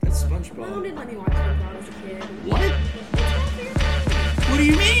SpongeBob. Mom didn't let me watch SpongeBob as a kid. What? What do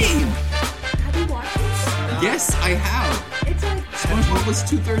you mean? Have you watched it? Yes, I have. It's like... SpongeBob was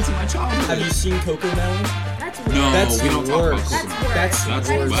 2/3 of my childhood. Have you seen Coco Melon? That's weird. No, That's we don't talk about worse. Coconut. That's That's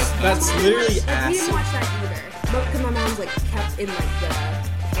worse. worse. That's That's literally We didn't acid. watch that either. Because my mom's like kept in like the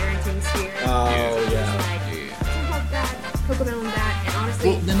parenting sphere. Oh, Just, yeah. like, Yeah. SpongeBob that, Coconut that, and honestly,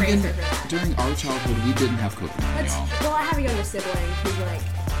 Well, then praise again, her for that. during our childhood, we didn't have Coconut, y'all. Well, I have a younger sibling who's like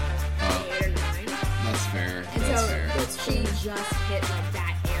 8 or 9. That's fair. And That's so fair. she just hit like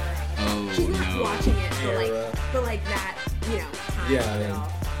that era. Oh, She's not no. watching it Era. for like that, you know, time Yeah, at yeah. all.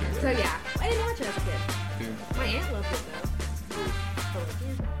 Fair. So yeah, I didn't watch it as a kid. Fair. My aunt loved it though. So,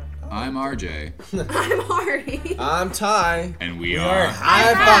 like, I'm RJ, yeah. I'm Ari. I'm Ty. and we We are are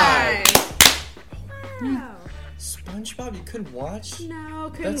High Five. Wow. SpongeBob, you couldn't watch? No,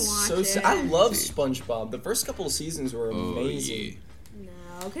 couldn't That's watch so it. sad. I love SpongeBob. The first couple of seasons were Oh, amazing. yeah.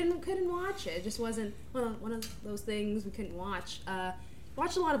 No, couldn't watch it. It just wasn't one of those things we couldn't watch.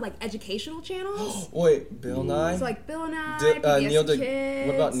 Watched a lot of like educational channels. Wait, Bill Nye? It's like Bill and I, PBS Neil Kids.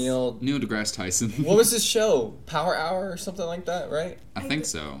 What about Neil? Neil deGrasse Tyson. What was his show? Power Hour or something like that, right? I think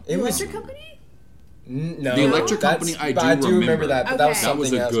so. The It was- Electric Company? No. The Electric that's- Company, I but do I do remember remember. that, but that was Okay. That was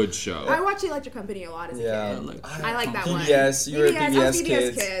something a else. good show. I watched the Electric Company a lot as a Yeah. kid. I like that one. PBS, you were a PBS, I was PBS PBS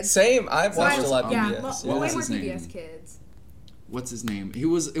kids. kid. Same, I've So watched I a lot of yeah, PBS. way was more his PBS name? kids. What's his name? It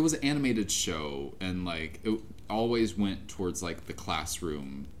was an animated show, and like it always went towards like the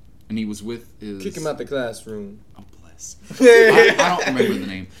classroom, and he was with his. Kick him out the classroom. Oh bless. I don't remember the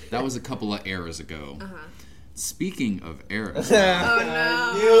name. That was a couple of eras ago. Speaking of eras, Oh no.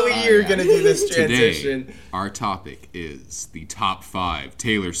 I knew you were going to do this transition. today our topic is the top 5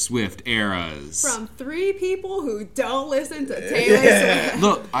 Taylor Swift eras. From 3 people who don't listen to Taylor Swift.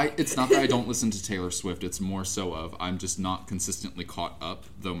 Look, it's not that I don't listen to Taylor Swift. It's more so of I'm just not consistently caught up,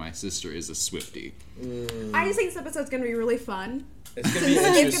 though my sister is a Swiftie. I just think this episode's gonna be really fun. It's going to be It's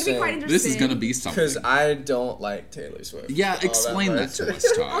gonna be interesting. quite interesting. This is going to be something. Because I don't like Taylor Swift. Yeah, all explain that much. to us,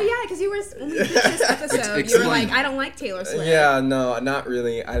 Ty. Oh yeah, because you were when we did this episode, you were Explain. like, I don't like Taylor Swift. Yeah, no, not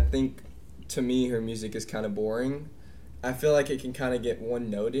really. I think, to me, her music is kind of boring. I feel like it can kind of get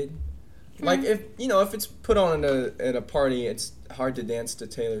one-noted. Like, if it's put on at a party, it's hard to dance to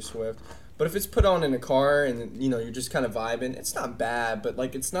Taylor Swift. But if it's put on in a car and, you're just kind of vibing, it's not bad. But,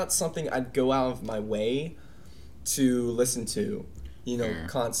 like, it's not something I'd go out of my way to listen to, Fair.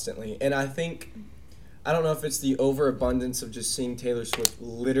 constantly. And I think, I don't know if it's the overabundance of just seeing Taylor Swift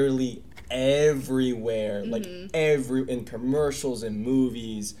literally everywhere, like in commercials and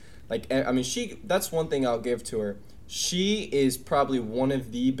movies. Like, I mean, that's one thing I'll give to her. She is probably one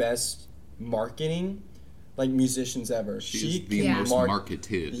of the best marketing, like, musicians ever. She is the Yeah. most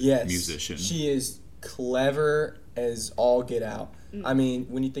marketed musician. She is clever as all get out. I mean,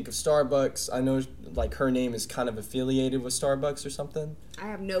 when you think of Starbucks, I know, like, her name is kind of affiliated with Starbucks or something. I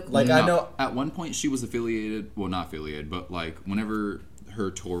have no clue. Like, I know... At one point, she was affiliated. Well, not affiliated, but like whenever her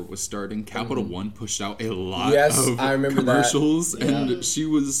tour was starting, Capital One pushed out a lot of I remember that. commercials, and she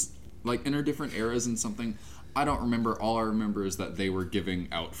was like in her different eras and something. I don't remember. All I remember is that they were giving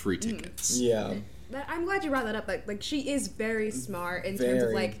out free tickets. Yeah. I'm glad you brought that up. Like she is very smart in terms of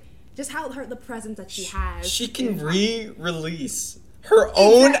Very. like just how the presence that she has. She can re-release her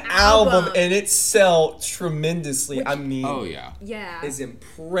own album and it sell tremendously. I mean, Oh yeah. Yeah. is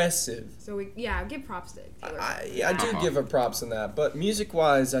impressive. So give props to Taylor. I do give her props in that, but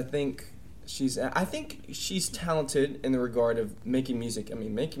music-wise, I think she's talented in the regard of making music. I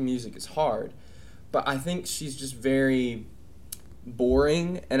mean, making music is hard, but I think she's just very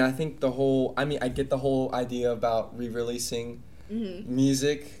boring. And I think I get the whole idea about re-releasing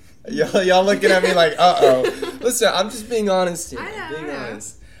music. Y'all looking at me like, uh-oh. Listen, I'm just being honest here. I know, Being I know.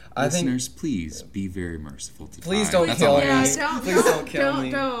 honest. I think Listeners, please be very merciful to Please Ty. don't That's kill all me. I Yeah, ask. Please don't kill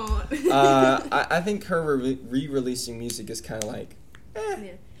me. Don't. I think her re-releasing music is kind of like,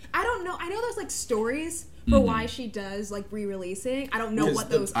 Yeah. I don't know. I know there's like stories for why she does like re-releasing. I don't know Because what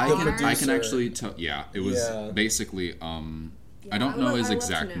the- those I are. can producer- actually tell. Yeah, it was Yeah. basically. I I don't would know love- his I would love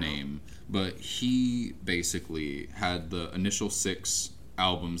to exact know. name, but he basically had the initial 6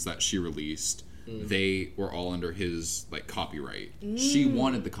 albums that she released. They were all under his like copyright. She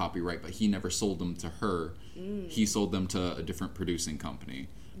wanted the copyright, but he never sold them to her. He sold them to a different producing company.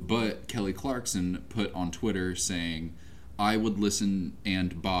 But Kelly Clarkson put on Twitter saying, I would listen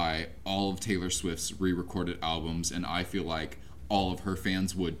and buy all of Taylor Swift's re-recorded albums, and I feel like all of her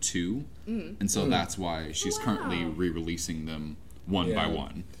fans would too. And so that's why she's currently re-releasing them one by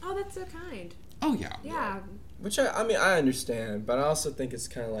one. Oh, that's so kind. Oh, yeah. Yeah. which I mean, I understand, but I also think it's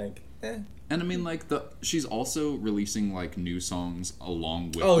kind of like, And I mean, like, she's also releasing, like, new songs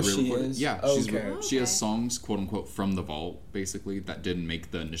along with Oh, the she re-recorded. is? Yeah, Okay. she has songs, quote-unquote, from the vault, basically, that didn't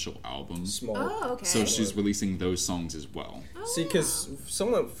make the initial album. Small. Oh, okay. So she's releasing those songs as well. Oh, See, because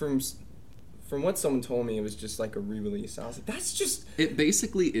someone from what someone told me, it was just like a re-release. I was like, that's just It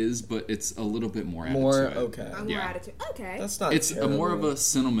basically is, but it's a little bit more added more to it. okay. more Yeah. attitude. Okay. That's not. It's terrible. more of a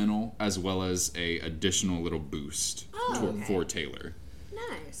sentimental as well as a additional little boost okay. for Taylor.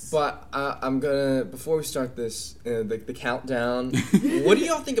 Nice. But I'm gonna before we start this the countdown. What do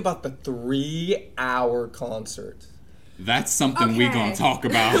y'all think about the 3-hour concert? That's something we Okay. gonna talk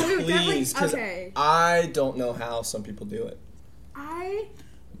about. Please, because Okay. I don't know how some people do it.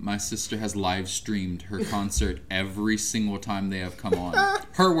 My sister has live streamed her concert every single time they have come on.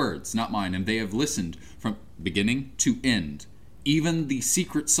 Her words, not mine, and they have listened from beginning to end. Even the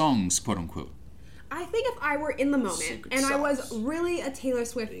secret songs, quote unquote. I think if I were in the moment Secret and I was sauce. really a Taylor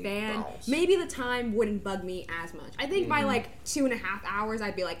Swift fan, balls. maybe the time wouldn't bug me as much. I think Mm-hmm. by like 2.5 hours,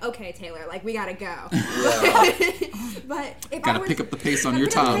 I'd be like, okay, Taylor, like we gotta go. But if Gotta I was, pick up the pace on gotta your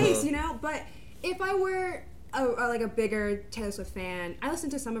pick up the time. pace, you know. But if I were like a bigger Taylor Swift fan, I listen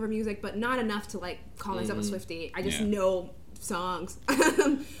to some of her music, but not enough to like call myself a Swiftie. I just Yeah. know songs.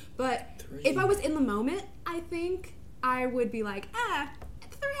 But if I was in the moment, I think I would be like,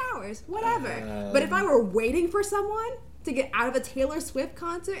 3 hours, whatever. But if I were waiting for someone to get out of a Taylor Swift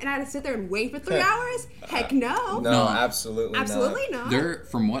concert and I had to sit there and wait for 3 hours, heck no. No, absolutely not. There,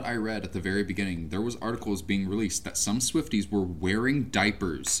 from what I read at the very beginning, there was articles being released that some Swifties were wearing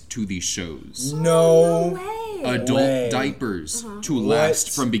diapers to these shows. No. No way. Adult way. diapers to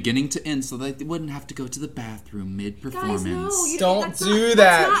last from beginning to end so that they wouldn't have to go to the bathroom mid-performance. Guys, no, Don't that's do not, that.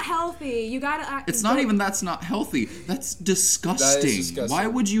 That's not healthy. You gotta act. It's not even that's not healthy. That's disgusting. disgusting. Why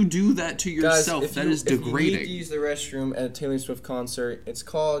would you do that to yourself? Guys, That is If you degrading. need to use the restroom at a Taylor Swift concert, it's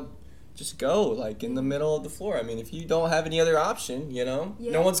called just go, like in the middle of the floor. I mean, if you don't have any other option, you know,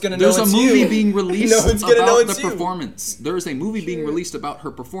 Yeah. no one's gonna There's know a it's movie you. being released No one's gonna know about the it's you. performance. There's a movie being released about her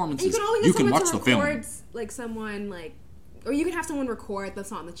And performances. you can always You get can someone watch to the film. record, like someone like, or you can have someone record the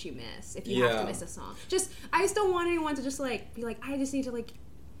song that you miss if you have Yeah. to miss a song. I just don't want anyone to just like be like, I just need to like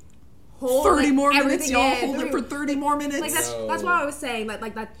hold 30 like, more minutes, everything y'all. in. Hold it for 30 more minutes. Like that's No. that's why I was saying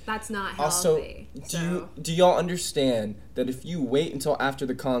that's not Also, healthy. do y'all understand that if you wait until after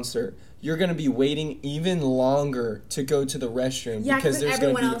the concert, you're gonna be waiting even longer to go to the restroom yeah, because because there's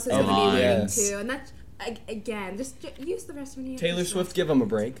everyone gonna be else is going to be waiting yes. too, and that's again just use the restroom. You have Taylor to Swift, give them a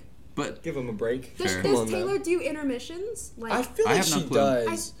break. But Give them a break. Does, Fair. Come does on, Taylor man. do intermissions? Like I feel I like have no she clue.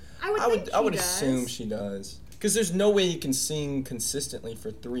 does. I would think I would she assume does. she does. Because there's no way you can sing consistently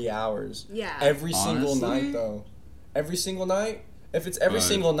for 3 hours. Yeah. Every single Honestly? night, though. Every single night? If it's every But-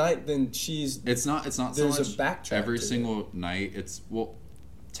 single night, then she's... it's not so There's a much backtrack every to it. single night. It's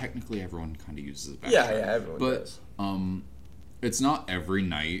technically everyone kind of uses a backtrack. Yeah, everyone but, does. it's not every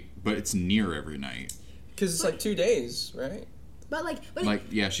night, but it's near every night. Because it's like 2 days, right? Like,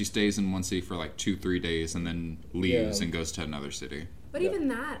 yeah, she stays in one city for like 2-3 days and then leaves Yeah. and goes to another city. But even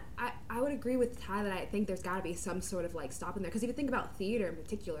that, I would agree with Ty that I think there's got to be some sort of like stop in there. Because if you think about theater in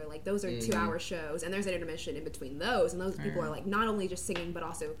particular, like those are 2-hour shows, and there's an intermission in between those, and those people are like not only just singing but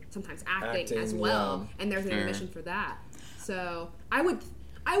also sometimes acting as well, yeah. and there's an Fair. intermission for that. So I would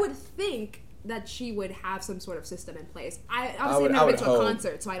think that she would have some sort of system in place. I obviously would- have I never been would to a hope.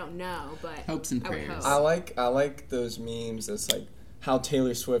 concert, so I don't know. But Hopes and I would prayers. hope. I like those memes that's like how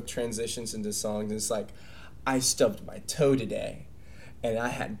Taylor Swift transitions into songs. It's like, I stubbed my toe today, and I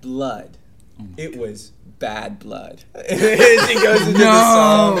had blood. It was bad blood. And she goes into the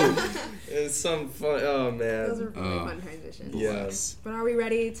song. It's some fun. Oh man. Those are really fun transitions. Yes. But are we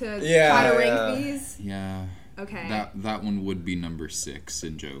ready to Yeah, try to yeah. rank these? Yeah. Okay. That one would be number 6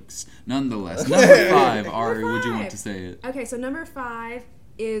 in jokes. Nonetheless, number 5, Ari, would you want to say it? Okay, so number 5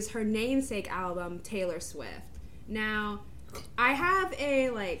 is her namesake album, Taylor Swift. Now, I have a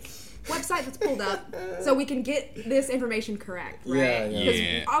website that's pulled up so we can get this information correct, right? Yeah. Because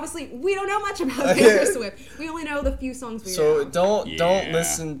Yeah. obviously we don't know much about Taylor Swift. We only know the few songs we So know. don't Yeah.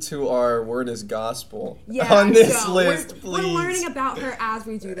 listen to our word as gospel Yeah, on this so list, we're please. learning about her as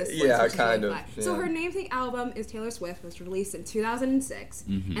we do this list. Yeah, which is kind really of, fun. So yeah. her namesake album is Taylor Swift, was released in 2006,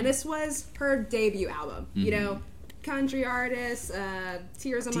 Mm-hmm. and this was her debut album. You know, country artist,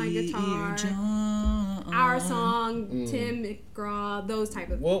 Tears on My Guitar, Our Song, Tim McGraw, those type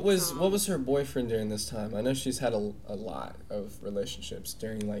of What songs. was her boyfriend during this time? I know she's had a lot of relationships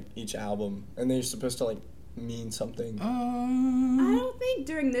during like each album, and they're supposed to like mean something. I don't think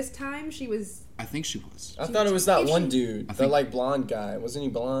during this time she was. I think she was. I thought it was that Is one she- dude, I the think- like blonde guy. Wasn't he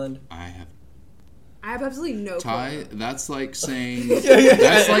blonde? I have I have absolutely no Ty, clue. that's like saying,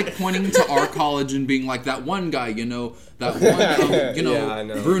 that's like pointing to our college and being like, that one guy, that one, I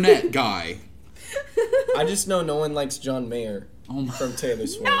know. brunette guy. I just know no one likes John Mayer from Taylor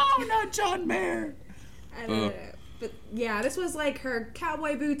Swift. No, not John Mayer. I don't know. But yeah, this was like her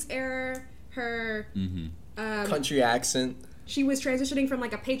cowboy boots era, her Country accent. she was transitioning from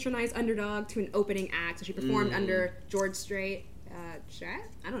like a patronized underdog to an opening act. So she performed under George Strait, I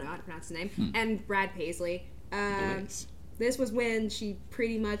don't know how to pronounce his name, and Brad Paisley. This was when she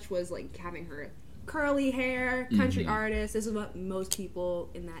pretty much was like having her curly hair, country artist. This is what most people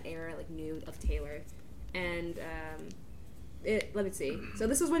in that era like knew of Taylor. And let me see. So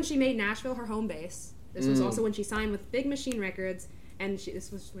this was when she made Nashville her home base. This was also when she signed with Big Machine Records, and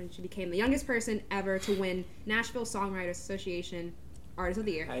this was when she became the youngest person ever to win Nashville Songwriters Association Artist of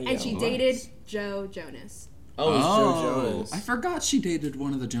the Year. And she dated Joe Jonas. Oh, it's Joe Jonas. I forgot she dated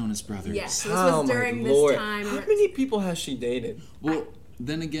one of the Jonas Brothers. Yes, so this was during this time. How many people has she dated? Well,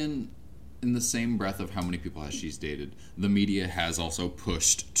 then again, in the same breath of how many people has she's dated, the media has also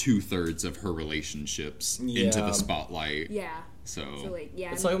pushed 2/3 of her relationships into the spotlight. Yeah. So like,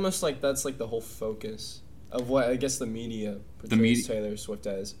 yeah. It's like almost like that's like the whole focus of what I guess the media portrays Taylor Swift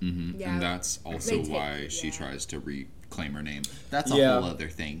as. Yeah. And that's also why she tries to reclaim her name. That's a whole other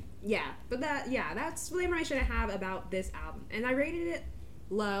thing. Yeah, but that's the information I have about this album. And I rated it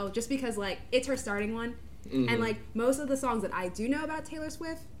low just because, like, it's her starting one. And, like, most of the songs that I do know about Taylor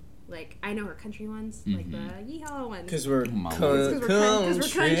Swift, like, I know her country ones, like the Yeehaw ones. Because we're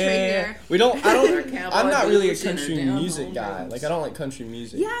country here. I'm not really a country music guy. Like, I don't like country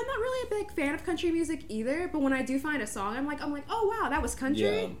music. Yeah, I'm not really a big fan of country music either, but when I do find a song, I'm like, oh wow, that was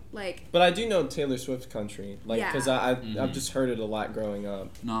country. Yeah. Like, but I do know Taylor Swift country, like, because I've just heard it a lot growing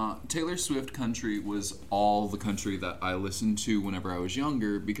up. Nah, Taylor Swift country was all the country that I listened to whenever I was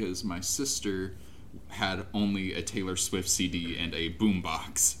younger because my sister had only a Taylor Swift CD and a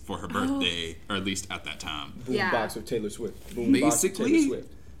boombox for her birthday, or at least at that time. Boombox with Taylor Swift. Boombox Basically, with Taylor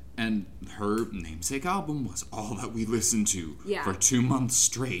Swift. And her namesake album was all that we listened to for 2 months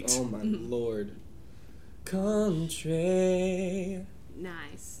straight. Oh my lord. Country.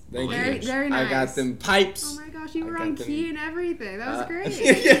 nice. Very nice. I got them pipes. Oh my gosh, you were on key and everything. That was great.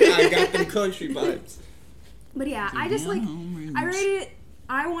 I got them country pipes. But yeah, I just like, I rated it,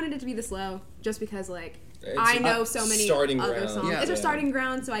 I wanted it to be this low just because, like, I know so many other songs. Yeah, it's her starting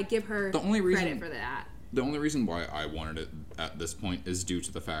ground, so I give her credit for that. The only reason why I wanted it at this point is due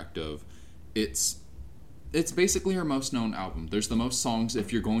to the fact of it's basically her most known album. There's the most songs.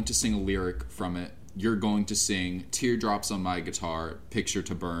 If you're going to sing a lyric from it, you're going to sing Teardrops on My Guitar, Picture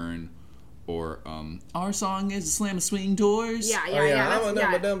to Burn, or Our Song is a Slam of Swing Doors. Yeah. Something like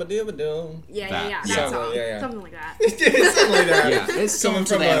that. Something like that. Yeah, it's coming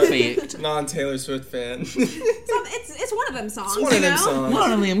from a non-Taylor Swift fan. It's one of them songs. It's one of them songs.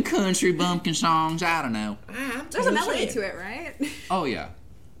 One of them country bumpkin songs. I don't know. There's a melody to it, right? Oh yeah.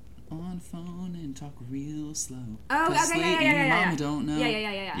 On the phone and talk real slow. Oh, okay, yeah. Mama don't know.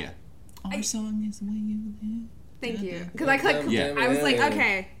 Yeah. Our song is the way you live. Thank you. Because I was like,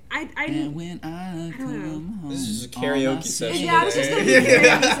 okay. And when I come home, this is a karaoke session. Yeah, this is going to be a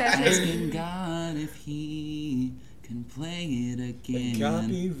karaoke session. Asking God if He can play it again.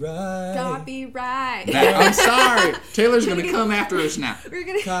 Copyright. I'm sorry. Taylor's going to come after us now. We're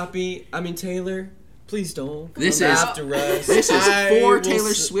gonna Taylor, please don't. This after us. This is for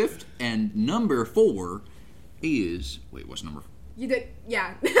Taylor Swift, and number 4 is... Wait, what's number 4? You did,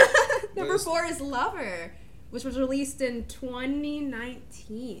 yeah. Number 4 is Lover, which was released in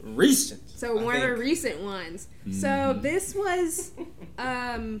 2019. Recent. So one of the recent ones. So this was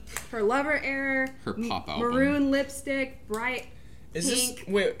her Lover era. Her pop album. Maroon lipstick, bright pink.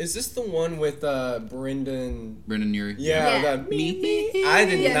 Is this the one with Brendan Urie? Yeah. Yeah. Me. I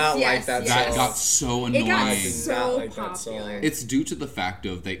did not like that song. That got so annoying. It got I did so not like popular. that song. It's due to the fact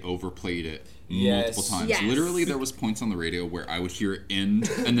of they overplayed it multiple times. Yes. Literally, there was points on the radio where I would hear it end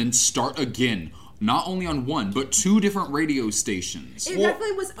and then start again. Not only on one, but 2 different radio stations. It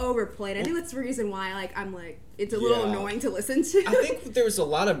definitely was overplayed. I think that's the reason why, I'm like, it's a little annoying to listen to. I think there was a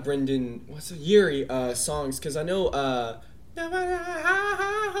lot of Brendan Urie songs, because I know I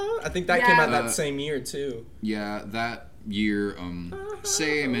think that came out that same year too. Yeah, that year,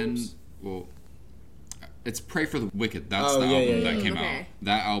 same, and well, it's Pray for the Wicked. That's the album that came out.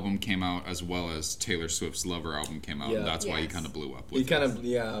 That album came out as well as Taylor Swift's Lover album came out. And that's why he kind of blew up with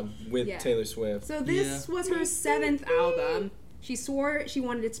Taylor Swift. So this was her 7th album. She swore she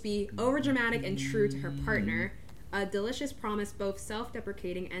wanted it to be overdramatic and true to her partner. A delicious promise, both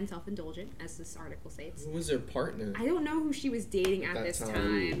self-deprecating and self-indulgent, as this article states. Who was her partner? I don't know who she was dating at this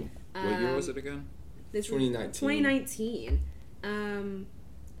time. What year was it again? This 2019. 2019.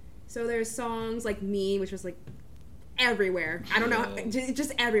 So there's songs like Me, which was like everywhere. I don't know,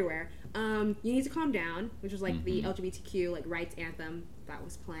 just everywhere. You Need to Calm Down, which was like the LGBTQ like rights anthem that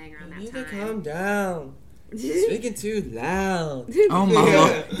was playing around that time. You need to calm down. Speaking too loud. Oh my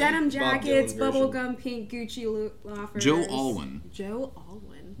lord. Denim jackets, bubblegum pink Gucci loafers. Joe Alwyn. Joe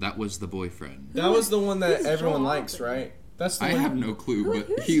Alwyn. That was the boyfriend. That was the one that Who's everyone Joe likes, Alwyn? right? That's the I one. have no clue, but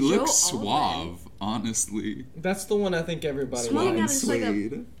who's he Joe looks Alwyn? suave, honestly. That's the one I think everybody Smoking likes. out just like a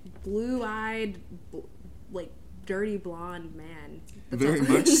Suede. blue-eyed, like dirty blonde man. That's Very all.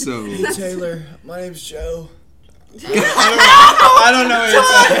 much so. Hey, Taylor, my name's Joe. I don't know what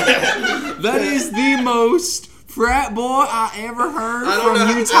you're saying. That is the most frat boy I ever heard I don't from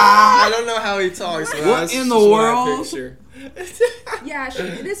know. Utah. I don't know how he talks. But What that's in the just what I world? picture. Yeah,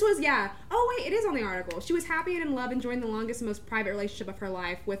 this was, yeah. Oh, wait, it is on the article. She was happy and in love, enjoying the longest and most private relationship of her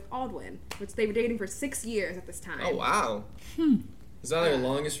life with Aldwyn, which they were dating for 6 years at this time. Oh, wow. Is that their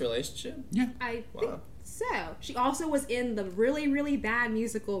longest relationship? Yeah. I think so. She also was in the really, really bad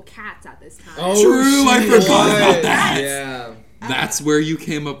musical Cats at this time. Oh, True, I she forgot about was. that. Yeah. That's where you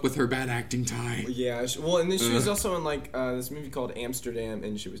came up with her bad acting tie. Yeah. Well, and then she was also in like this movie called Amsterdam,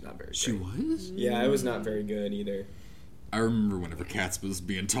 and she was not very good. She was? Yeah, it was not very good either. I remember whenever Cats was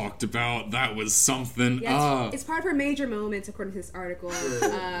being talked about, that was something. Yeah, it's part of her major moments, according to this article,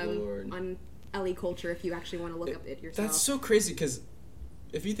 Lord. on LE Culture, if you actually want to look up it yourself. That's so crazy because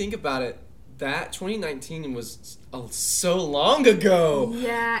if you think about it, that 2019 was so long ago.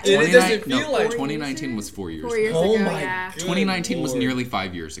 Yeah, It doesn't feel like 2019 was 4 years 4 years ago. Oh ago, my yeah. God. 2019 was Lord. nearly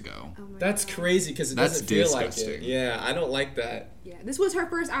 5 years ago. Oh my That's God. crazy because it That's doesn't feel disgusting. like it. Yeah, I don't like that. Yeah, this was her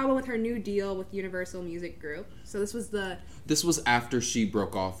first album with her new deal with Universal Music Group. So this was after she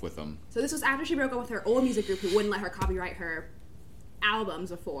broke off with him. after she broke up with her old music group who wouldn't let her copyright her albums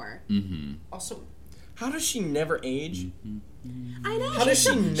before. Mm-hmm. Also, how does she never age? I know. How does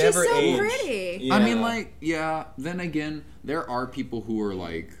she never she's so age? pretty. Yeah. I mean, like, yeah, then again, there are people who are,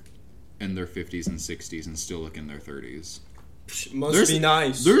 like, in their 50s and 60s and still look in their 30s. Must be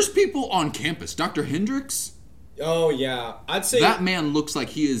nice. There's people on campus. Dr. Hendricks, Oh yeah, I'd say that man looks like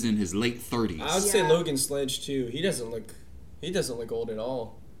he is in his late 30s. I would say Yeah. Logan Sledge too. He doesn't look old at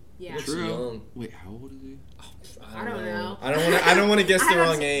all. Yeah. Looks True. young. Wait, how old is he? I don't know. I don't want to guess I the don't-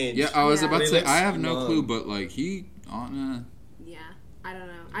 wrong age. Yeah, I was Yeah. about to He say, looks I have no young. clue, but, like, he... Yeah. I don't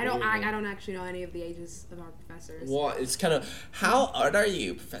know. I don't actually know any of the ages of our professors. Well, it's kind of how old are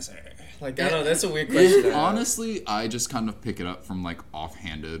you, Professor? Like I don't know. That's a weird question. to ask. Honestly, I just kind of pick it up from, like,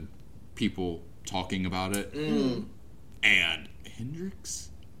 offhanded people talking about it. And Hendricks,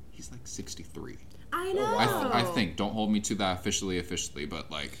 he's like 63. I know. I think. Don't hold me to that officially, but,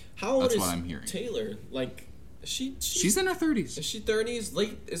 like, How old that's is what I'm hearing. Taylor? Like, She's in her 30s. Is she 30s?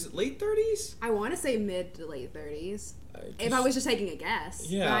 Is it late 30s? I want to say mid to late 30s. If I was just taking a guess.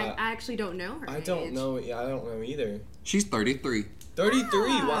 Yeah. But I actually don't know her I age. don't know. Yeah, I don't know either. She's 33. 33.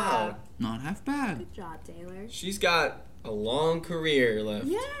 Ah. Wow. Not half bad. Good job, Taylor. She's got a long career left.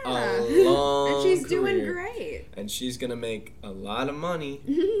 Yeah. A long And she's doing career. great. And she's gonna make a lot of money.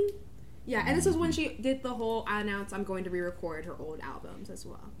 Yeah, and this was when she did the whole announce I'm going to re-record her old albums as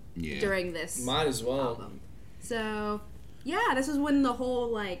well. Yeah. During this Might as well. album. So, yeah, this was when the whole,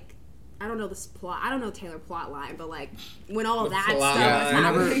 like, I don't know this plot. I don't know Taylor plot line, but, like, when all The that plot stuff line.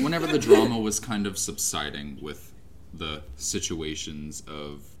 was happening. Whenever the drama was kind of subsiding with the situations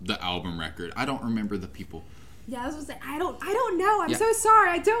of the album record, I don't remember the people. Yeah, this was like, I don't know. I'm Yeah. so sorry.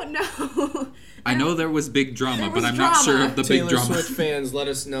 I don't know. I know there was big drama, There but was I'm not drama. sure of the Taylor big drama. Swift fans, let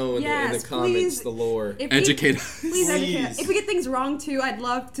us know in Yes, the comments please. the lore. If we- Educate us. Please educate us. Please. If we get things wrong too, I'd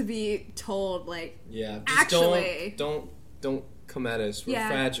love to be told, like, Yeah, just Actually. don't come at us. We're Yeah.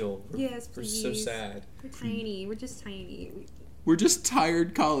 fragile. yes, We're please. so sad. We're tiny. We're just tiny. We're just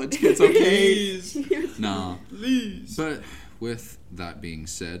tired college kids, okay? Please, Nah. please. But with that being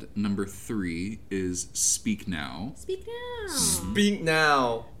said, number 3 is Speak Now. Speak now. Speak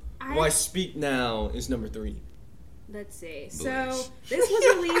now. I- Why Speak Now is number 3. Let's see. Please. So this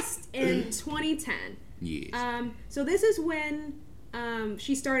was released in 2010. Yes. So this is when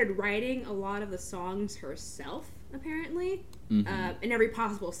she started writing a lot of the songs herself, apparently, in every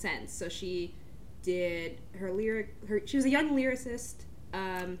possible sense. So she did she was a young lyricist,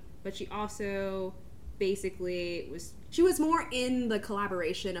 but she also basically she was more in the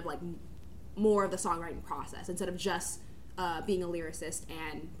collaboration of, like, more of the songwriting process instead of just being a lyricist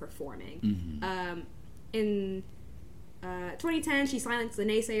and performing. 2010, she silenced the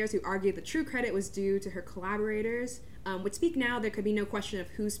naysayers who argued the true credit was due to her collaborators. With Speak Now, there could be no question of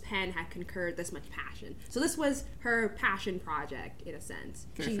whose pen had concurred this much passion. So this was her passion project, in a sense.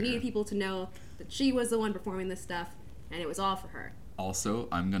 She needed people to know that she was the one performing this stuff, and it was all for her. Also,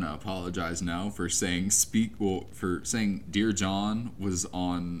 I'm gonna apologize now for saying Dear John was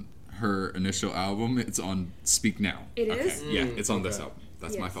on her initial album. It's on Speak Now. It is? Yeah, it's on this album.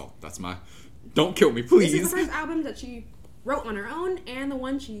 That's my fault. Don't kill me, please. This is the first album that she wrote on her own and the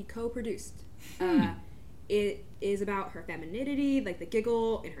one she co-produced. It is about her femininity, like the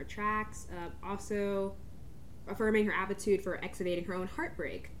giggle in her tracks, also affirming her aptitude for excavating her own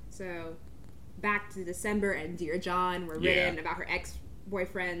heartbreak. So, Back to December and Dear John were written about her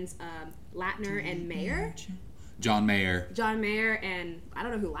ex-boyfriends, Latner and Mayer. John Mayer, and I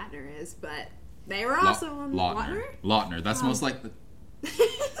don't know who Latner is, but they were also on Latner. That's most like the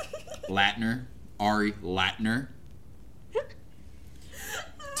Latner. Ari Latner.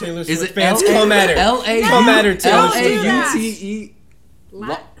 Taylor Swift fans, come at her. Come at her, Taylor Swift.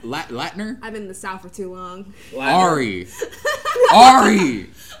 Latner? I've been in the South for too long. Ari.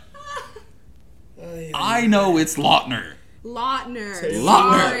 I know it's Lautner.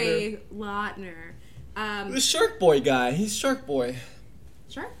 Sorry, Lautner. The Shark Boy guy. He's Shark Boy.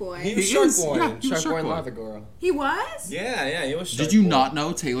 Shark Boy? He was Shark Boy. Yeah, Shark Boy and Lava Girl. He was? Yeah, he was Shark Boy. Did you not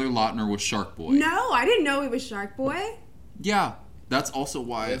know Taylor Lautner was Shark Boy? No, I didn't know he was Shark Boy. Yeah. That's also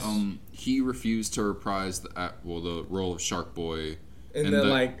why he refused to reprise the role of Shark Boy in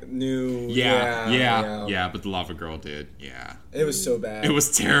the new but the Lava Girl did. Yeah. It was so bad. It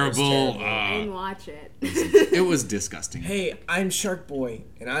was terrible. I didn't watch it. It was disgusting. Hey, I'm Shark Boy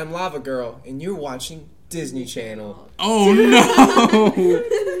and I'm Lava Girl and you're watching Disney Channel. Oh no.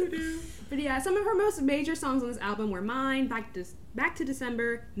 But yeah, some of her most major songs on this album were Mine, Back to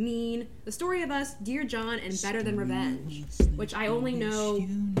December, Mean, The Story of Us, Dear John, and Better Than Revenge, which I only know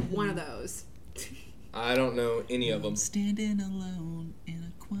one of those. I don't know any of them. Standing alone in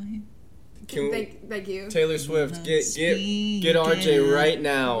a quiet. Thank you. Taylor Swift, get RJ right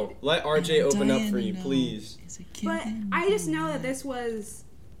now. Let RJ open up for you, please. But I just know that this was...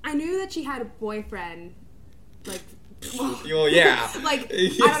 I knew that she had a boyfriend, like... Well, yeah. Like, I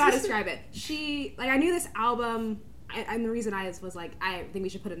don't know how to describe it. I knew this album, and the reason I was like, I think we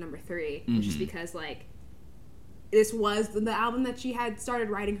should put it number 3, was just because, like, this was the album that she had started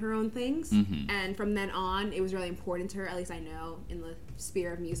writing her own things, and from then on, it was really important to her, at least I know, in the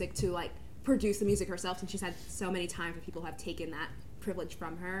sphere of music, to, like, produce the music herself, since she's had so many times where people have taken that privilege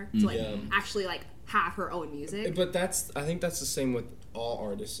from her to, like, actually, like, have her own music. But I think that's the same with all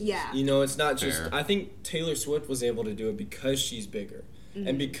artists. Yeah. You know, it's not just... I think Taylor Swift was able to do it because she's bigger.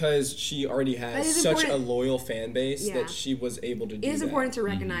 And because she already has such a loyal fan base that she was able to do that. It is important to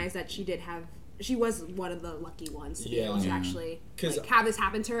recognize that she was one of the lucky ones to be able to actually have this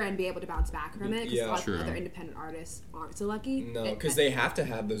happen to her and be able to bounce back from it. Because a lot of other independent artists aren't so lucky. No, because they have to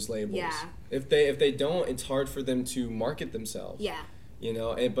have those labels. Yeah. If they don't, it's hard for them to market themselves. Yeah. You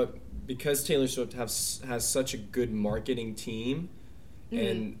know, but because Taylor Swift has such a good marketing team,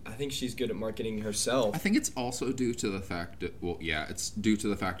 and I think she's good at marketing herself. I think it's also due to the fact that, it's due to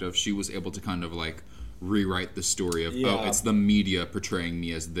the fact of she was able to kind of like rewrite the story of, it's the media portraying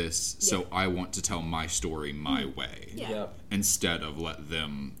me as this, so I want to tell my story my way. Yeah. Instead of let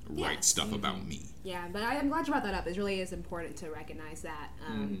them write stuff about me. Yeah, but I'm glad you brought that up. It really is important to recognize that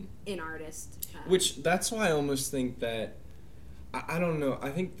in artists. Which, that's why I almost think that, I don't know, I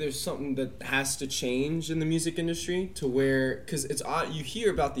think there's something that has to change in the music industry to where, because it's odd, you hear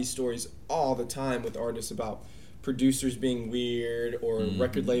about these stories all the time with artists about producers being weird or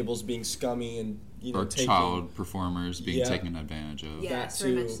record labels being scummy and, you know, or child performers being taken advantage of. Yeah, that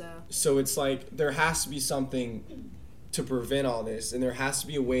very too. much so. So it's like, there has to be something to prevent all this, and there has to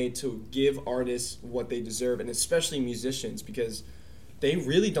be a way to give artists what they deserve, and especially musicians, because they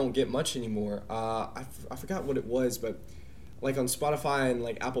really don't get much anymore. I forgot what it was, but like on Spotify and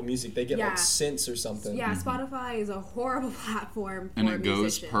like Apple Music, they get like cents or something. Yeah, Spotify is a horrible platform for and it goes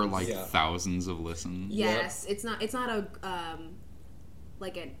musicians. per like thousands of listens. Yes, it's not a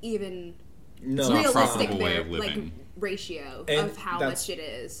like an even realistic way of living. Like ratio of how much it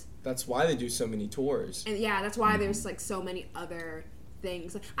is. That's why they do so many tours. And that's why there's like so many other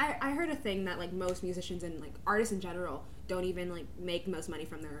things. I heard a thing that like most musicians and like artists in general don't even like make most money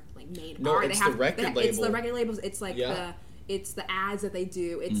from their like main art. It's the record label. It's the record labels. It's like it's the ads that they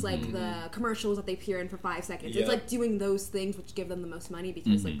do. It's like the commercials that they appear in for 5 seconds. It's like doing those things which give them the most money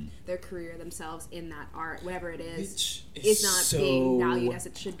because like their career themselves in that art, whatever it is not being valued as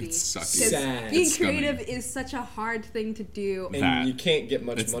it should be. It's sad. Being creative is such a hard thing to do. And you can't get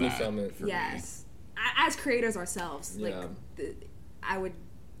much money from it. Yes. as creators ourselves, like I would.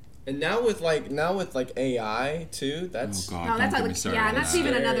 And now with AI too, that's that's that's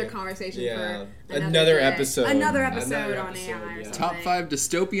even another conversation for another episode. Another episode on AI or something. Top 5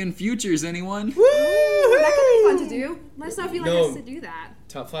 dystopian futures, anyone? Woo! That could be fun to do. Let us know if you'd like us to do that.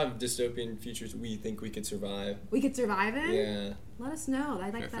 Top 5 dystopian futures we think we could survive. We could survive in? Yeah. Let us know.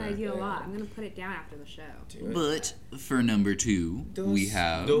 I like that idea a lot. I'm gonna put it down after the show. But for number 2, we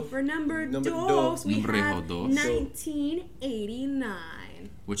have for number dos, we have 1989.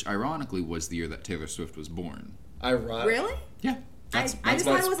 Which ironically was the year that Taylor Swift was born. Really? Yeah. I just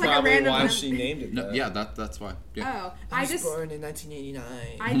thought it was like a random. Why she named it. No, yeah, that's why. Yeah. Oh, I was born in 1989.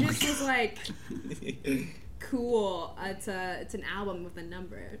 I just was like, cool. It's an album with a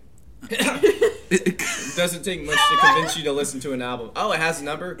number. It doesn't take much to convince you to listen to an album. Oh, it has a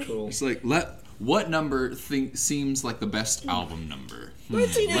number? Cool. It's like, what number seems like the best album number?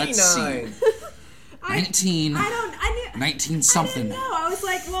 1989. 19 something. I didn't know. I was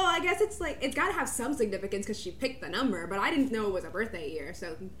like, well, I guess it's got to have some significance because she picked the number, but I didn't know it was a birthday year.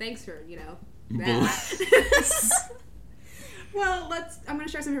 So thanks for that. Well, I'm going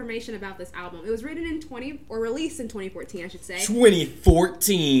to share some information about this album. It was written released in 2014, I should say.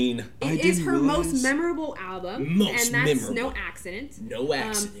 2014. It is her most memorable album. And that's no accident. No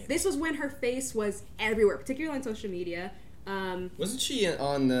accident. This was when her face was everywhere, particularly on social media. Wasn't she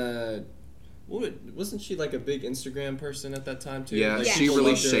on the... Wasn't she like a big Instagram person at that time too? Yeah, she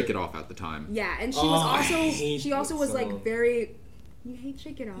released Shake It Off at the time. Yeah, and she was also like very... You hate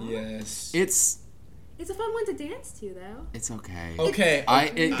Shake It Off? Yes. It's a fun one to dance to, though. It's okay. Okay.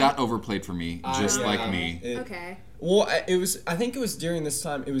 It got overplayed for me, like me. Okay. Well, I think it was during this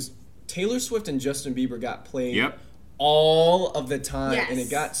time, it was Taylor Swift and Justin Bieber got played all of the time. Yes. And it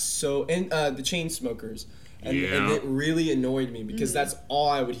got so... And the Chainsmokers. And it really annoyed me because that's all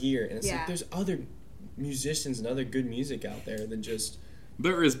I would hear. And it's like, there's other musicians and other good music out there than just...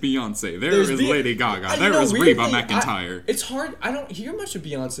 There is Beyonce. There is Lady Gaga. There is Reba McEntire. It's hard. I don't hear much of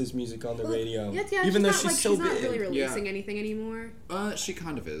Beyonce's music on the radio. Yeah, even though she's so big. She's not really releasing anything anymore. She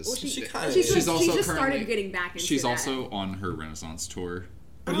kind of is. Well, she just started getting back into She's that. also on her Renaissance tour.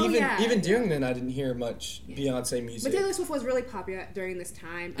 But even during then, I didn't hear much Beyonce music. But Taylor Swift was really popular during this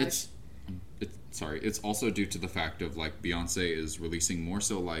time. It's also due to the fact of like Beyonce is releasing more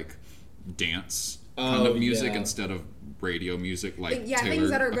so like dance kind of music instead of radio music, like Taylor things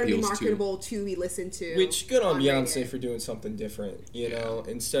that are going to be marketable to be listened to. Which good on Beyonce for doing something different, you know,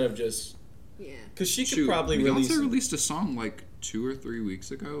 instead of just because she could probably Beyonce released a song like 2 or 3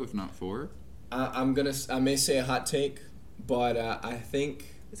 weeks ago, if not 4. I may say a hot take, but I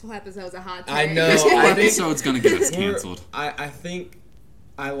think this whole episode is a hot take. I know. This whole episode's going to get us canceled. I think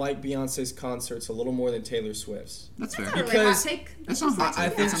I like Beyonce's concerts a little more than Taylor Swift's. That's fair. Not really a hot take. That's not hot take. I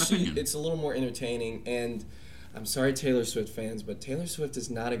think it's a little more entertaining, and I'm sorry, Taylor Swift fans, but Taylor Swift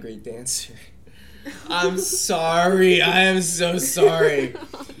is not a great dancer. I'm sorry. I am so sorry.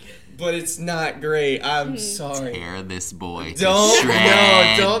 But it's not great. I'm sorry. Tear this boy don't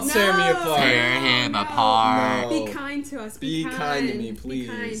tear me apart. Tear him apart. Be kind to us. Be kind to me, please.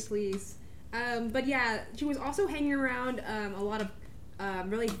 Be kind, please. But yeah, she was also hanging around a lot of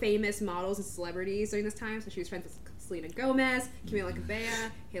really famous models and celebrities during this time. So she was friends with Selena Gomez, Camila Cabello,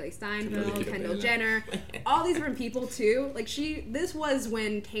 Hailey Steinfeld, Kendall Jenner, all these different people too. Like this was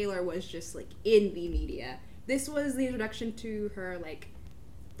when Taylor was just like in the media. This was the introduction to her like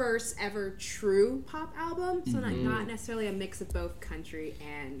first ever true pop album. So not necessarily a mix of both country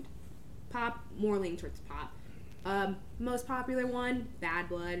and pop, more leaning towards pop. Most popular one, Bad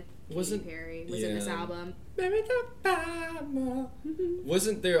Blood. Katy Perry was in this album.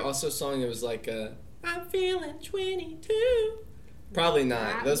 Wasn't there also a song that was like I'm feeling 22? Probably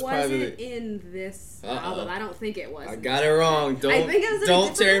not. That wasn't in this album. I don't think it was. I got it wrong.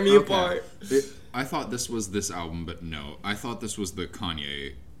 Don't tear me apart. I thought this was this album, but no. I thought this was the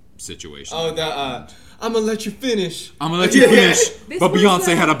Kanye situation. Oh, I'm gonna let you finish. But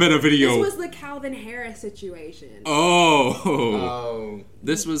Beyonce had a better video. This was the Calvin Harris situation. Oh.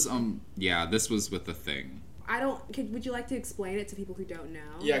 This was this was with the thing. Would you like to explain it to people who don't know?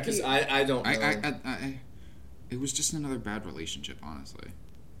 Yeah, because I don't know. It was just another bad relationship, honestly.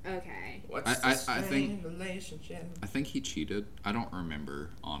 Okay. I think he cheated. I don't remember,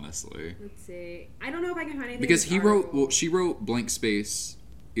 honestly. Let's see. I don't know if I can find anything. Because she wrote blank space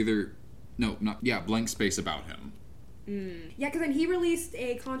blank space about him. Yeah, because then he released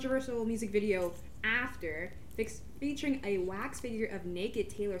a controversial music video after featuring a wax figure of naked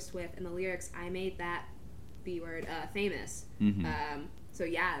Taylor Swift and the lyrics, "I made that B word famous." So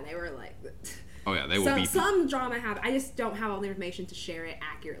yeah, they were like, Oh yeah, they will be. Some drama happened. I just don't have all the information to share it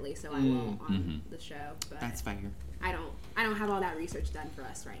accurately, so I will on the show. But That's fair. I don't have all that research done for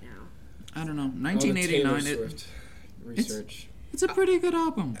us right now. I don't know. 1989. Research. It's a pretty good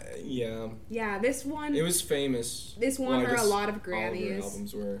album. Yeah. Yeah, this one. It was famous. This won her a lot of Grammys. All of her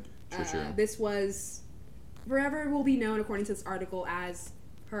albums were. True. This was forever will be known, according to this article, as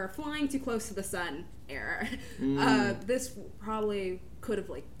her flying too close to the sun era. This probably could have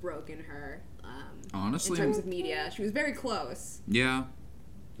like broken her. Honestly, in terms of media, she was very close. Yeah.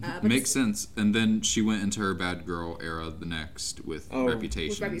 Makes sense. And then she went into her bad girl era the next with Reputation.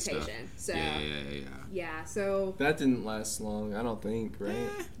 With Reputation. Stuff. So yeah. So that didn't last long, I don't think, right?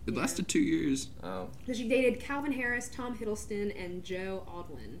 It lasted 2 years. Oh. So she dated Calvin Harris, Tom Hiddleston, and Joe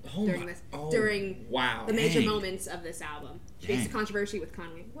Alwyn during the major moments of this album. She faced a controversy with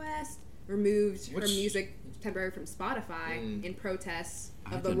Kanye West, removed her music temporarily from Spotify in protests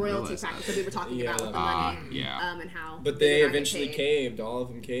of the royalty practice that we were talking about with the money. And how. But they eventually caved. All of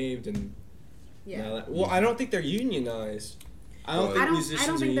them caved, and I don't think they're unionized. I don't think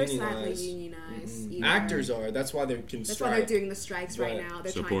musicians are unionized. They're sadly unionized. Either. Actors are. That's why they can strike. That's why they're doing the strikes right now.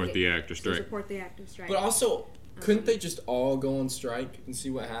 They're support the actor strike. Support the actor strike. But also, couldn't they just all go on strike and see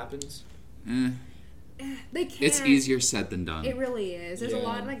what happens? They can't. It's easier said than done. It really is. There's a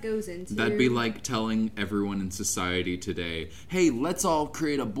lot that goes into. That'd be like telling everyone in society today, "Hey, let's all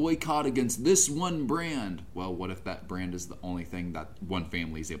create a boycott against this one brand." Well, what if that brand is the only thing that one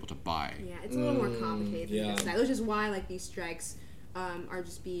family is able to buy? Yeah, it's a little more complicated than just that. Which is why like these strikes are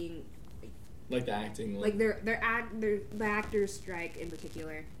just being like the acting, like the actors' strike in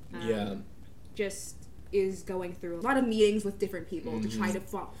particular. Just is going through a lot of meetings with different people to try to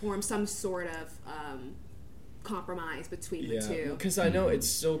form some sort of compromise between the two. Because I know it's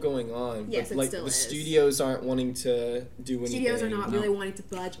still going on. Yes, but, like, still the is. Studios aren't wanting to do anything. Studios are not really wanting to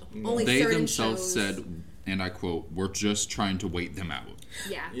budge. No. Only they certain themselves shows. said, and I quote, "We're just trying to wait them out."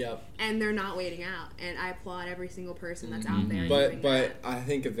 Yeah. Yep. And they're not waiting out. And I applaud every single person that's out there doing But that. I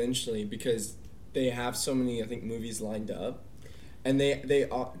think eventually, because they have so many, I think, movies lined up, and they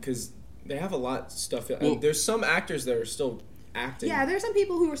because they have a lot of stuff. Well, there's some actors that are still acting. Yeah, there's some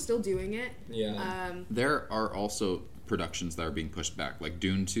people who are still doing it. Yeah. There are also productions that are being pushed back, like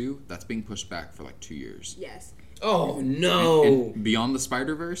Dune 2. That's being pushed back for like 2 years. Yes. Oh no! And Beyond the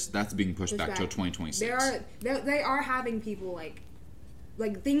Spider-Verse, that's being pushed back till 2026. They are having people like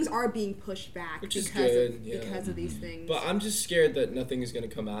things are being pushed back Which is because of these things. But I'm just scared that nothing is going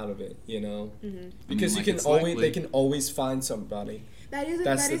to come out of it, you know? Mm-hmm. Because they can always find somebody. That is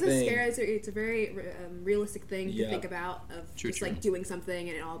a scary. It's a very realistic thing to think about of like doing something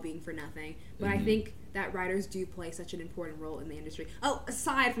and it all being for nothing. But I think that writers do play such an important role in the industry. Oh,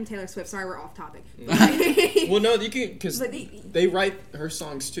 aside from Taylor Swift, sorry, we're off topic. Well, no, you can because they write her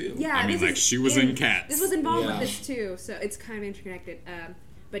songs too. Yeah, I mean, like she was in Cats. This was involved with this too, so it's kind of interconnected.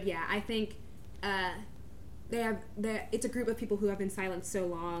 But yeah, I think it's a group of people who have been silent so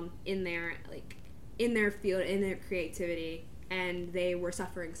long in their field, in their creativity, and they were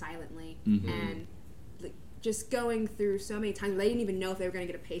suffering silently and just going through so many times where they didn't even know if they were going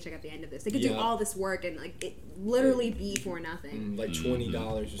to get a paycheck at the end of this. They could do all this work and like it literally be for nothing. Like $20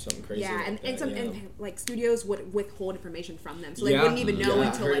 or something crazy. Yeah, like and like studios would withhold information from them, so they wouldn't even know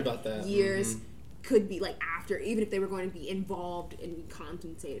until like years. Could be like after, even if they were going to be involved and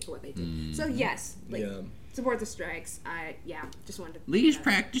compensated for what they did. So yes, support the strikes. Just wanted to. These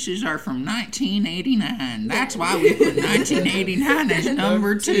practices are from 1989. That's why we put 1989 as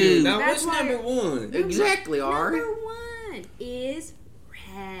number 2. Now what's number 1? Exactly, Ari. Number 1 is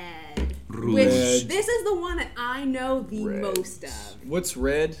Red. Which this is the one that I know the most of. What's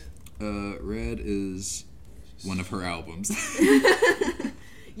Red? Red is one of her albums.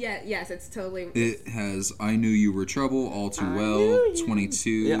 Yeah, yes, it's totally... It has I Knew You Were Trouble, All Too Well,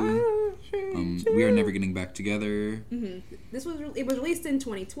 22, We Are Never Getting Back Together. It was released in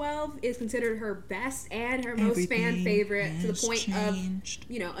 2012. It is considered her best and her most fan favorite, to the point of,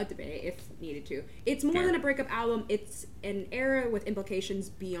 a debate if needed to. It's more than a breakup album. It's an era with implications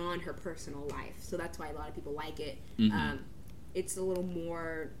beyond her personal life, so that's why a lot of people like it. It's a little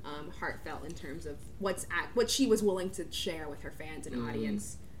more heartfelt in terms of what she was willing to share with her fans and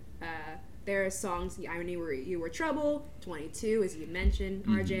audience. There are songs, I Knew You Were Trouble, 22, as you mentioned,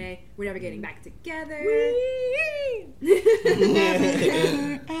 RJ, We're Never Getting Back Together.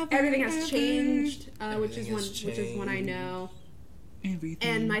 Everything Has Changed, which is one I know.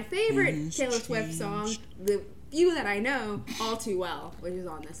 And my favorite Taylor Swift song, the few that I know, All Too Well, which is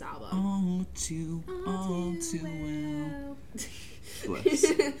on this album. All too well.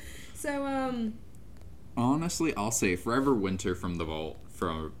 So, honestly, I'll say Forever Winter from the Vault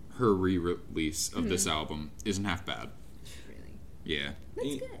her re-release of this album isn't half bad. Really? Yeah.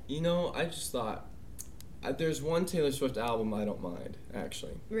 That's good. You know, I just thought there's one Taylor Swift album I don't mind,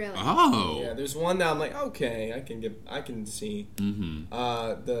 actually. Really? Oh. Yeah, there's one that I'm like, okay, I can see.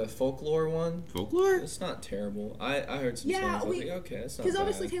 The Folklore one. Folklore? It's not terrible. I heard some songs. I was like, okay, that's not bad. Because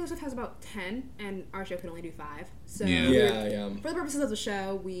obviously Taylor Swift has about 10, and our show can only do 5. So Yeah. for the purposes of the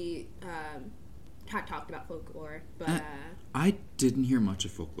show, we had talked about Folklore, but I didn't hear much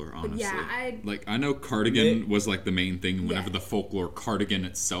of Folklore, honestly. yeah, I know Cardigan was like the main thing. Whenever the Folklore cardigan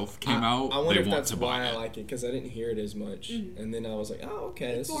itself came out, I wonder they if want that's to why buy I it. like it, because I didn't hear it as much. And then I was like, oh,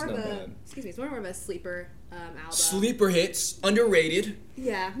 okay, this is not bad. It's more of a sleeper album. Sleeper hits, underrated.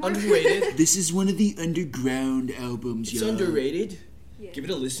 Yeah. Underrated. This is one of the underground albums, It's underrated. Yeah. Give it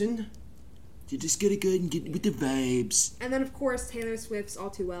a listen. You just gotta go and get with the vibes. And then, of course, Taylor Swift's All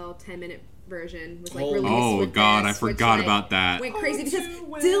Too Well 10-minute version was like Oh. released Oh, with God, this, I forgot about that. Went crazy All because Too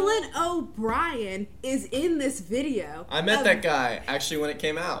Well. Dylan O'Brien is in this video. I met that guy, actually, when it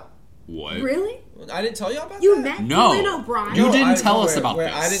came out. What? Really? I didn't tell you about You that? met No. Dylan O'Brien? You No, didn't I- tell us wait, about wait,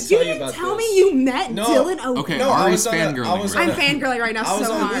 this. I didn't You tell you didn't about tell this. me you met No. Dylan O'Brien. Okay, No, I Ari's was on the- I was fangirling on I'm right now. fangirling right now I was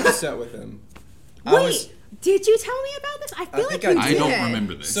so on a hard. group set with him. Wait, did you tell me about this? I feel like think you I did. did. I don't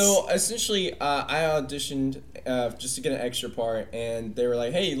remember this. So essentially, I auditioned just to get an extra part, and they were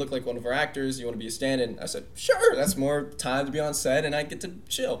like, "Hey, you look like one of our actors. You want to be a stand-in?" I said, "Sure. That's more time to be on set, and I get to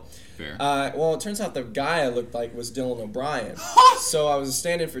chill." Fair. Well, it turns out the guy I looked like was Dylan O'Brien. So I was a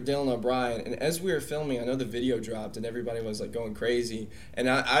stand-in for Dylan O'Brien, and as we were filming, I know the video dropped, and everybody was like going crazy. And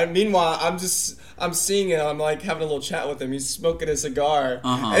I meanwhile, I'm seeing it. I'm like having a little chat with him. He's smoking a cigar,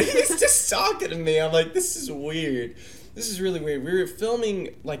 and he's just talking to me. I'm like, this is weird. This is really weird. We were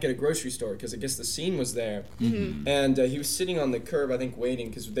filming like at a grocery store because I guess the scene was there, and he was sitting on the curb, I think, waiting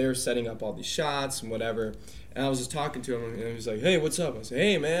because they were setting up all these shots and whatever. And I was just talking to him, and he was like, "Hey, what's up?" I said,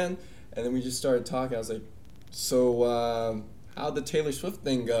 "Hey, man." And then we just started talking. I was like, "So, how'd the Taylor Swift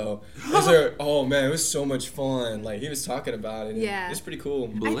thing go?" He was like, "Oh man, it was so much fun." Like he was talking about it. Yeah. It's pretty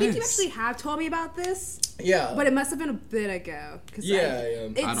cool. I think you actually have told me about this, Yeah. but it must have been a bit ago. Cause Yeah,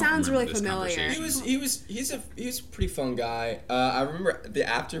 it I don't sounds remember really this familiar. conversation. He's a pretty fun guy. I remember the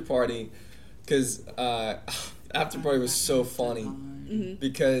after party because after party was so funny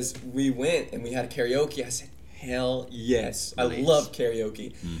because we went and we had karaoke. I said, hell yes, I love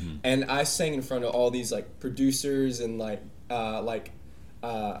karaoke, and I sang in front of all these like producers and like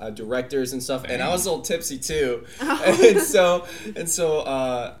directors and stuff, and I was a little tipsy too, and so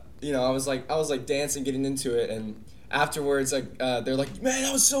you know I was like dancing, getting into it, and afterwards like they're like, man,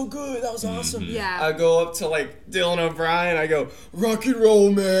 that was so good, that was awesome. Yeah. I go up to like Dylan O'Brien, I go, rock and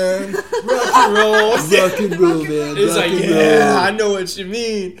roll, man, rock and roll, Rock and roll, man. He's rock like, and yeah, roll. I know what you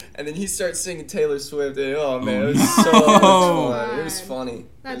mean. And then he starts singing Taylor Swift. And, oh man, it was so fun. It was funny.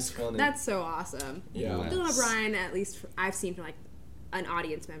 It was funny. That's so awesome. Yeah. Dylan O'Brien, at least I've seen from like an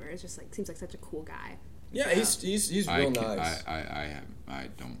audience member, is just like seems like such a cool guy. Yeah, he's real nice. I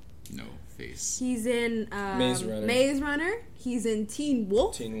don't know face. He's in Maze Runner. Maze Runner. He's in Teen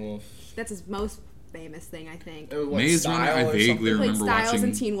Wolf. Teen Wolf. That's his most famous thing, I think. What, Maze Runner, Style I or vaguely something? He played remember Styles watching.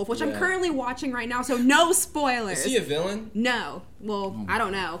 in Teen Wolf, which I'm Yeah. currently watching right now, so no spoilers. Is he a villain? No. Well, I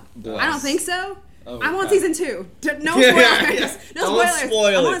don't know. Bless. I don't think so. Oh, I'm on okay. season 2. No Yeah, spoilers. yeah. No Don't spoilers.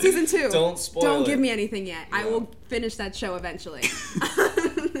 spoil I'm it. on season 2. Don't spoil Don't it. give me anything yet. I Yeah. will finish that show eventually.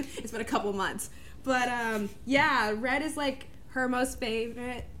 It's been a couple months. But yeah, Red is like her most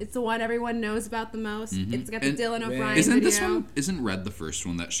favorite. It's the one everyone knows about the most. It's got the And- Dylan O'Brien Isn't video. this one? Isn't Red the first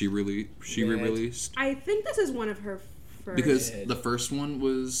one that she re-released? I think this is one of her first. Because the first one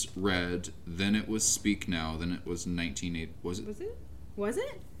was Red, then it was Speak Now, then it was 1980. Was it? Was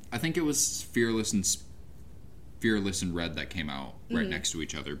it? I think it was Fearless and Red that came out right next to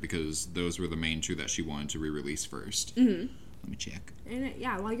each other because those were the main two that she wanted to re-release first. Let me check. And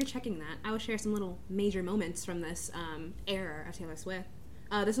yeah, while you're checking that, I will share some little major moments from this era of Taylor Swift.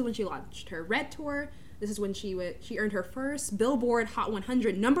 This is when she launched her Red tour. This is when she earned her first Billboard Hot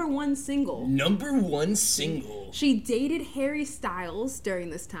 100 #1 single. #1 single. She dated Harry Styles during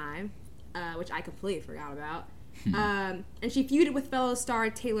this time, which I completely forgot about. And she feuded with fellow star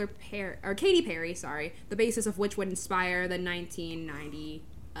Katy Perry, the basis of which would inspire the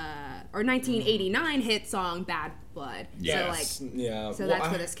 1989 hit song Bad Blood. Yes. So yeah. so that's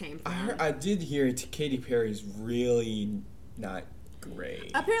where this came from. I did hear Katy Perry's really not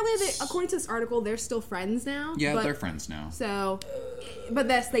great. Apparently, according to this article, they're still friends now. Yeah, but, they're friends now. So, but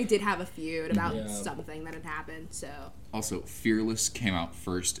they did have a feud about Yeah. something that had happened. So, Also, Fearless came out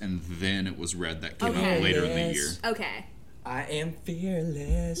first, and then it was Red that came Okay. out later in the Yes. year. okay. I am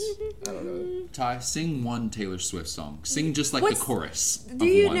fearless. I don't know. Ty, sing one Taylor Swift song. Sing just like the chorus. Do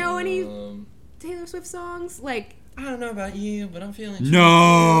you know any Taylor Swift songs? Like, I don't know about you, but I'm feeling.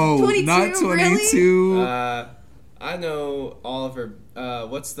 No, 22, not 22. Really? I know all of her.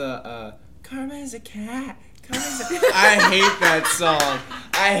 What's the Karma is a cat. I hate that song.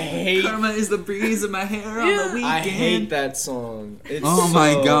 Karma is the breeze of my hair on the weekend. I hate that song. It's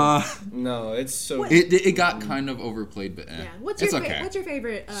my god. No, it's so. It got kind of overplayed, but yeah. What's your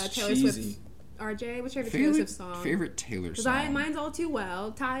favorite Taylor cheesy. Swift? RJ, what's your favorite Taylor Swift song? Favorite Taylor song? Mine's All Too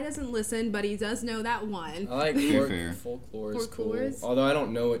Well. Ty doesn't listen, but he does know that one. I like folklore is cool. Although I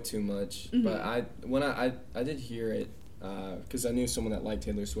don't know it too much, but when I did hear it because I knew someone that liked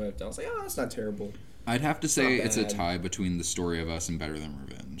Taylor Swift. I was like, oh, that's not terrible. I'd have to say it's a tie between The Story of Us and Better Than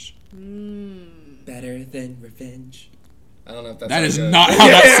Revenge. Better Than Revenge. I don't know if that's that is not how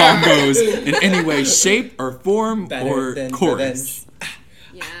that song goes in any way, shape, or form, or chorus.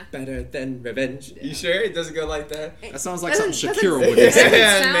 Yeah. Better Than Revenge. You sure it doesn't go like that? That sounds like something Shakira would say.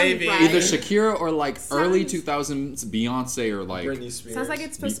 Yeah, maybe. Right. Either Shakira or like early 2000s Beyonce or like Britney Spears. Sounds like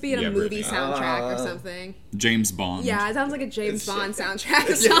it's supposed to be in a movie Britney. soundtrack or something. James Bond. Yeah, it sounds like a James Bond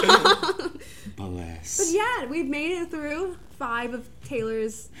soundtrack song. Bless. But yeah, we've made it through 5 of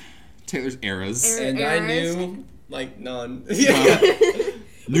Taylor's eras. And eras. I knew like none.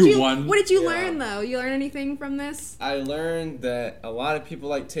 One. What did you learn though? You learn anything from this? I learned that a lot of people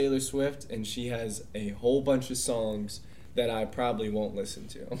like Taylor Swift, and she has a whole bunch of songs that I probably won't listen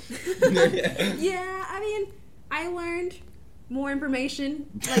to. Yeah, I mean, I learned more information,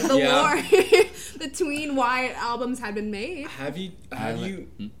 like the lore between why albums had been made. Have you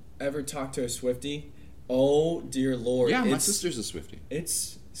ever talked to a Swiftie? Oh dear Lord! Yeah, my sister's a Swiftie.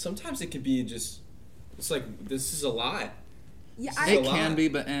 It's sometimes it could be just. It's like this is a lot. Yeah, it can be,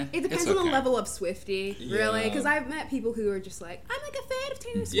 but it depends on the level of Swiftie, really. Because I've met people who are just like, I'm like a fan of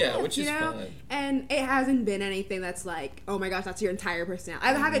Taylor Swift, yeah, which is fine. And it hasn't been anything that's like, oh my gosh, that's your entire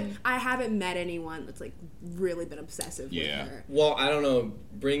personality. I haven't met anyone that's like really been obsessive with her. Well, I don't know.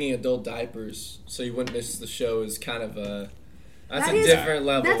 Bringing adult diapers so you wouldn't miss the show is kind of a. That's a different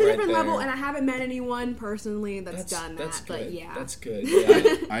level. That's a different there. level, and I haven't met anyone personally that's done that. That's but good. yeah, that's good.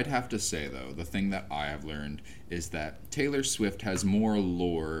 Yeah. I'd have to say though, the thing that I have learned is that Taylor Swift has more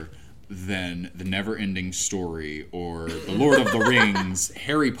lore than The Never-Ending Story or The Lord of the Rings,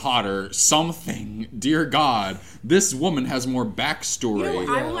 Harry Potter, something. Dear God, this woman has more backstory. You know what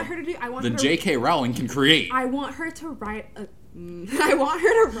I want her to do? than J.K. Rowling can create. I want her to write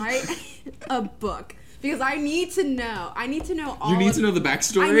a book. Because I need to know. I need to know all. You need to know the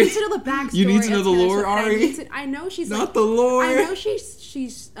backstory. I need to know the backstory. You need to know the lore, Ari. I know she's not like, the lore. I know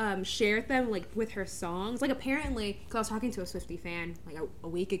she's shared them like with her songs. Like apparently, because I was talking to a Swiftie fan like a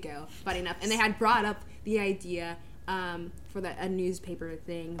week ago, funny enough, and they had brought up the idea for a newspaper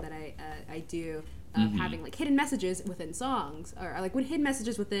thing that I do of having like hidden messages within songs or like hidden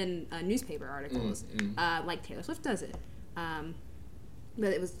messages within newspaper articles, like Taylor Swift does it.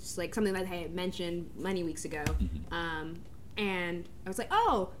 But it was just like something that I had mentioned many weeks ago. And I was like,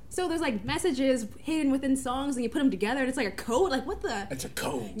 oh, so there's like messages hidden within songs and you put them together and it's like a code? Like, what the? It's a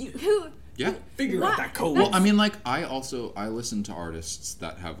code. Figure out that code. Well, I mean, like, I listen to artists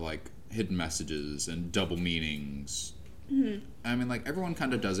that have like hidden messages and double meanings. I mean, like, everyone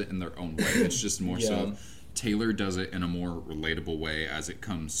kind of does it in their own way. It's just more so Taylor does it in a more relatable way as it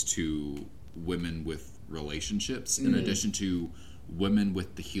comes to women with relationships in addition to women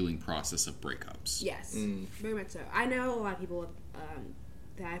with the healing process of breakups. Yes, very much so. I know a lot of people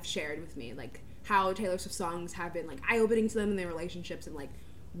that have shared with me like how Taylor Swift songs have been like eye-opening to them in their relationships and like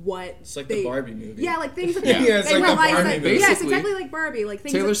what it's like the Barbie movie. Yeah, like things that it's they like the realize Barbie that movie. yes, exactly like Barbie. Like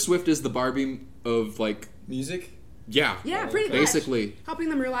things Taylor Swift is the Barbie of like music. Yeah, pretty much. Basically, helping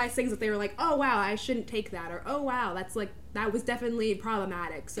them realize things that they were like, oh wow, I shouldn't take that, or oh wow, that was definitely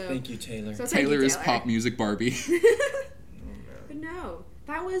problematic. So thank you, Taylor. So Taylor is pop music Barbie. But no,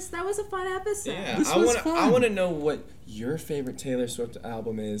 that was a fun episode. Yeah, I want to know what your favorite Taylor Swift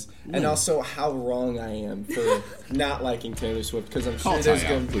album is, and also how wrong I am for not liking Taylor Swift. Because I'm sure there's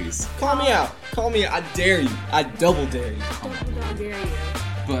going to please call me out. Call me. I dare you. I double dare you. Double dare you.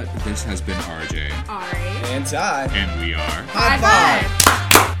 But this has been RJ. Ari. And Ty. And we are High Five.